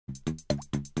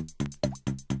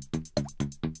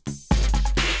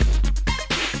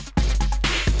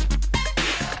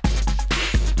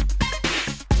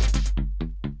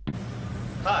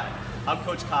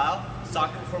Coach Kyle,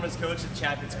 soccer performance coach at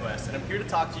Champions Quest, and I'm here to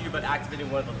talk to you about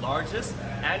activating one of the largest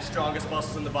and strongest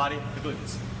muscles in the body, the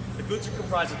glutes. The glutes are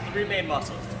comprised of three main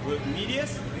muscles: the glute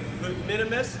medius, the glute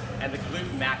minimus, and the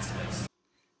glute maximus.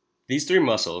 These three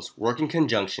muscles work in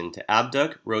conjunction to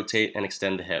abduct, rotate, and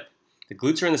extend the hip. The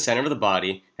glutes are in the center of the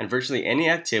body, and virtually any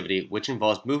activity which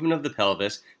involves movement of the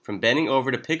pelvis, from bending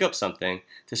over to pick up something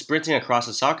to sprinting across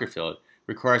a soccer field,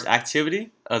 requires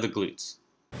activity of the glutes.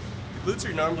 The glutes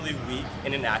are normally weak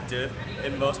and inactive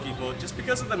in most people just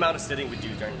because of the amount of sitting we do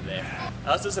during the day.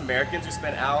 Us as Americans, we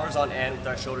spend hours on end with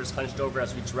our shoulders hunched over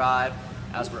as we drive,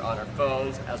 as we're on our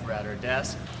phones, as we're at our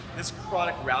desk. This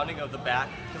chronic rounding of the back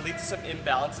can lead to some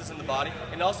imbalances in the body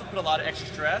and also put a lot of extra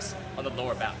stress on the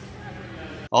lower back.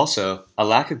 Also, a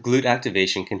lack of glute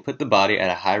activation can put the body at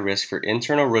a high risk for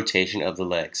internal rotation of the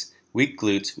legs. Weak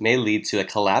glutes may lead to a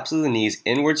collapse of the knees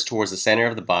inwards towards the center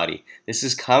of the body. This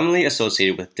is commonly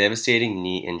associated with devastating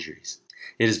knee injuries.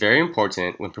 It is very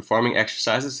important when performing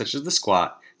exercises such as the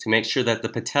squat to make sure that the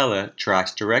patella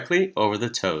tracks directly over the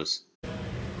toes.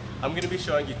 I'm going to be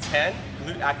showing you 10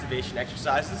 glute activation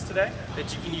exercises today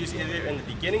that you can use either in the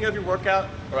beginning of your workout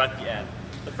or at the end.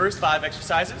 The first 5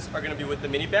 exercises are going to be with the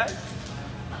mini band.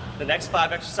 The next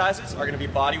 5 exercises are going to be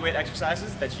body weight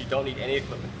exercises that you don't need any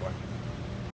equipment for.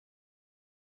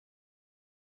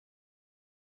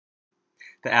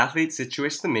 The athlete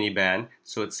situates the mini band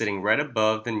so it's sitting right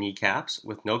above the kneecaps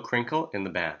with no crinkle in the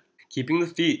band. Keeping the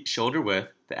feet shoulder width,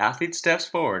 the athlete steps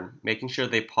forward, making sure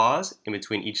they pause in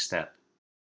between each step.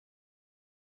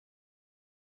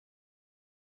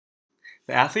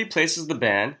 The athlete places the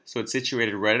band so it's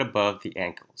situated right above the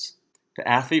ankles. The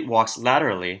athlete walks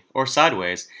laterally or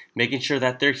sideways, making sure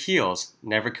that their heels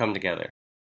never come together.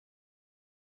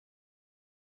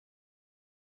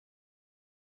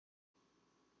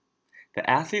 The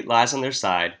athlete lies on their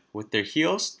side with their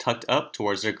heels tucked up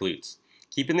towards their glutes.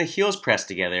 Keeping the heels pressed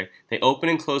together, they open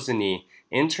and close the knee,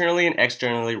 internally and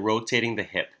externally rotating the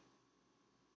hip.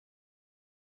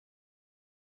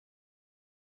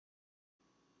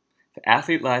 The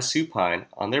athlete lies supine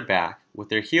on their back with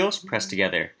their heels pressed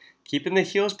together. Keeping the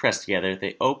heels pressed together,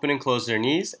 they open and close their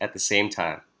knees at the same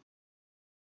time.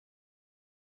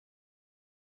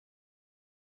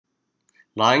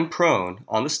 Lying prone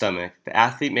on the stomach, the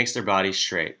athlete makes their body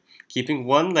straight. Keeping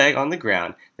one leg on the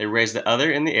ground, they raise the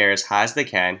other in the air as high as they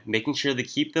can, making sure they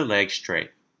keep the leg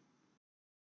straight.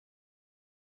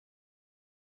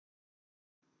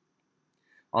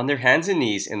 On their hands and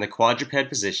knees in the quadruped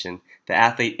position, the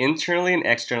athlete internally and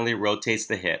externally rotates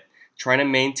the hip, trying to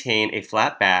maintain a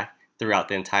flat back throughout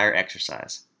the entire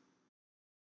exercise.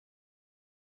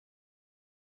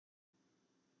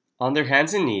 On their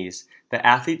hands and knees, the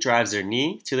athlete drives their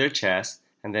knee to their chest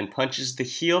and then punches the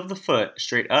heel of the foot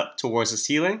straight up towards the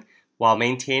ceiling while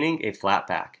maintaining a flat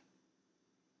back.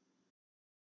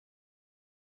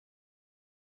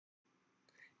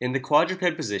 In the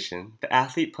quadruped position, the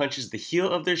athlete punches the heel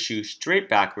of their shoe straight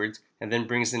backwards and then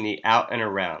brings the knee out and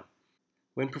around.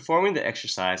 When performing the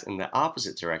exercise in the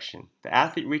opposite direction, the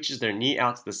athlete reaches their knee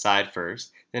out to the side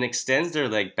first, then extends their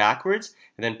leg backwards,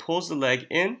 and then pulls the leg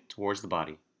in towards the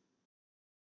body.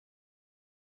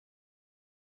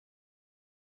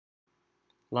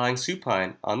 Lying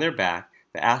supine on their back,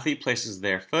 the athlete places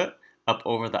their foot up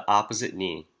over the opposite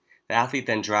knee. The athlete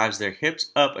then drives their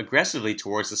hips up aggressively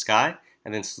towards the sky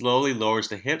and then slowly lowers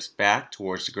the hips back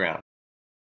towards the ground.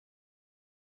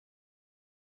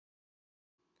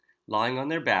 Lying on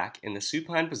their back in the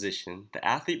supine position, the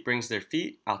athlete brings their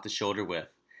feet out to shoulder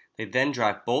width. They then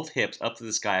drive both hips up to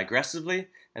the sky aggressively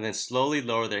and then slowly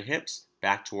lower their hips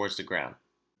back towards the ground.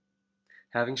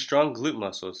 Having strong glute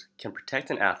muscles can protect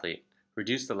an athlete,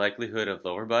 reduce the likelihood of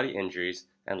lower body injuries,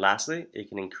 and lastly, it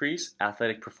can increase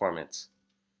athletic performance.